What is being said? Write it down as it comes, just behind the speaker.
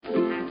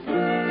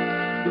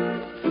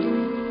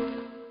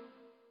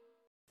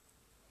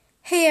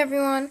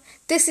everyone,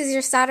 this is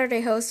your Saturday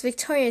host,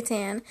 Victoria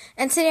Tan,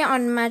 and today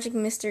on Magic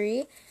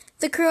Mystery,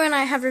 the crew and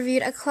I have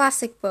reviewed a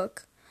classic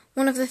book,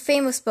 one of the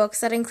famous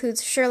books that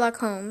includes Sherlock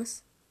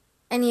Holmes.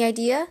 Any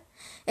idea?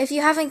 If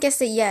you haven't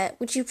guessed it yet,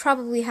 which you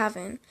probably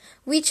haven't,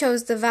 we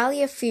chose The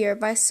Valley of Fear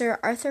by Sir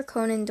Arthur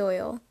Conan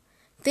Doyle.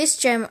 This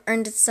gem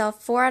earned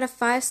itself 4 out of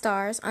 5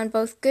 stars on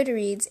both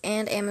Goodreads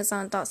and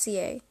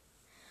Amazon.ca.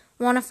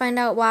 Want to find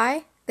out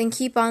why? Then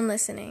keep on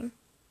listening.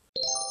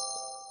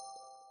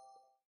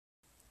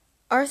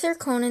 Arthur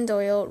Conan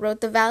Doyle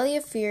wrote The Valley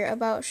of Fear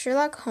about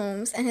Sherlock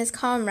Holmes and his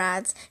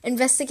comrades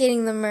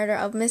investigating the murder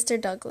of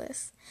Mr.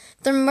 Douglas.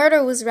 The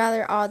murder was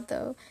rather odd,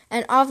 though,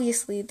 and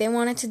obviously they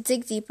wanted to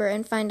dig deeper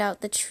and find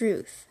out the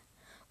truth.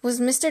 Was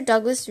Mr.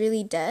 Douglas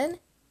really dead?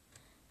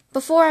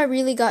 Before I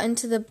really got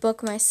into the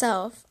book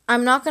myself,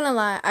 I'm not gonna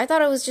lie, I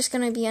thought it was just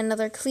gonna be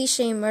another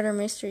cliché murder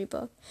mystery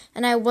book,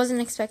 and I wasn't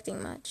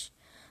expecting much.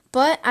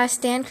 But I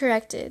stand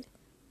corrected.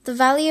 The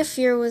Valley of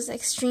Fear was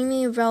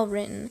extremely well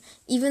written,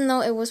 even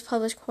though it was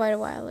published quite a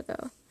while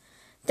ago.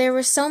 There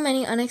were so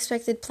many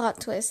unexpected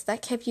plot twists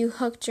that kept you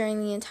hooked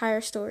during the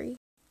entire story.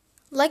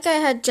 Like I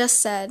had just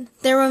said,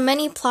 there were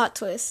many plot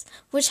twists,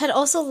 which had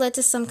also led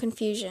to some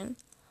confusion.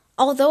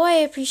 Although I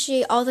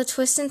appreciate all the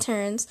twists and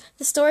turns,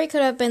 the story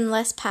could have been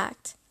less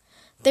packed.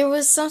 There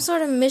was some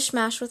sort of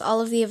mishmash with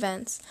all of the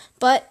events,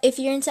 but if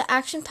you're into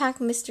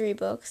action-packed mystery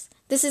books,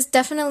 this is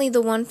definitely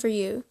the one for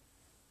you.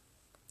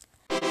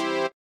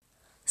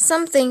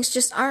 Some things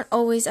just aren't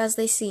always as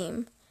they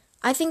seem.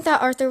 I think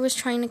that Arthur was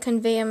trying to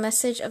convey a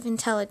message of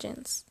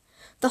intelligence.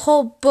 The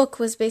whole book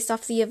was based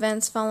off the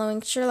events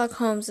following Sherlock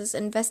Holmes'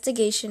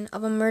 investigation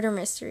of a murder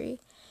mystery.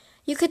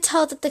 You could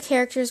tell that the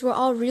characters were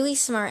all really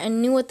smart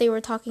and knew what they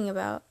were talking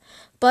about,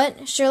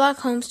 but Sherlock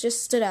Holmes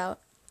just stood out.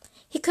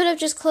 He could have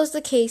just closed the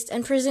case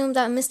and presumed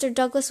that Mr.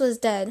 Douglas was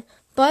dead,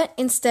 but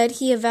instead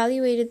he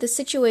evaluated the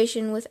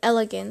situation with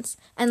elegance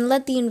and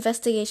led the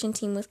investigation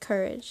team with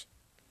courage.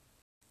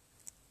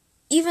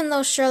 Even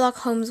though Sherlock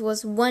Holmes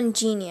was one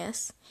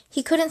genius,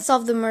 he couldn't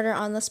solve the murder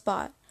on the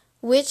spot,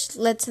 which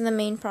led to the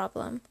main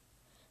problem.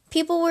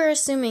 People were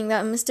assuming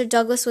that Mr.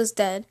 Douglas was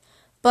dead,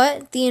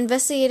 but the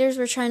investigators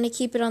were trying to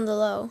keep it on the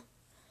low.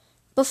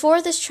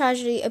 Before this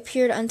tragedy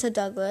appeared unto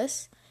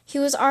Douglas, he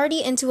was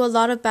already into a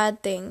lot of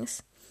bad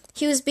things.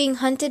 He was being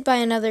hunted by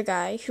another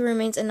guy who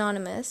remains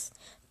anonymous,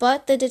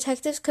 but the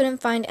detectives couldn't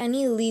find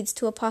any leads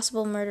to a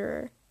possible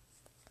murderer.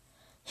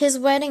 His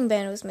wedding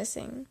band was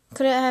missing.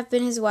 Could it have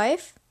been his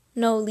wife?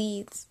 No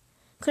leads.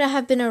 Could it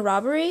have been a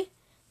robbery?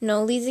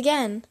 No leads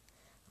again.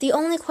 The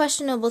only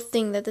questionable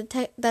thing that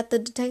the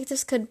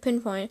detectives could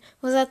pinpoint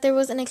was that there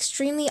was an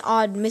extremely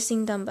odd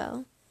missing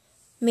dumbbell.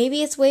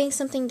 Maybe it's weighing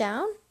something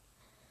down?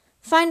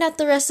 Find out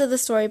the rest of the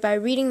story by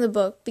reading the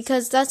book,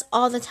 because that's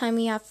all the time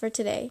we have for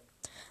today.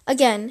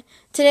 Again,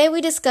 today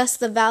we discussed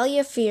The Valley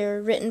of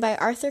Fear, written by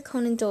Arthur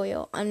Conan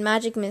Doyle on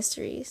Magic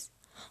Mysteries.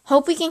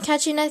 Hope we can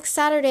catch you next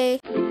Saturday!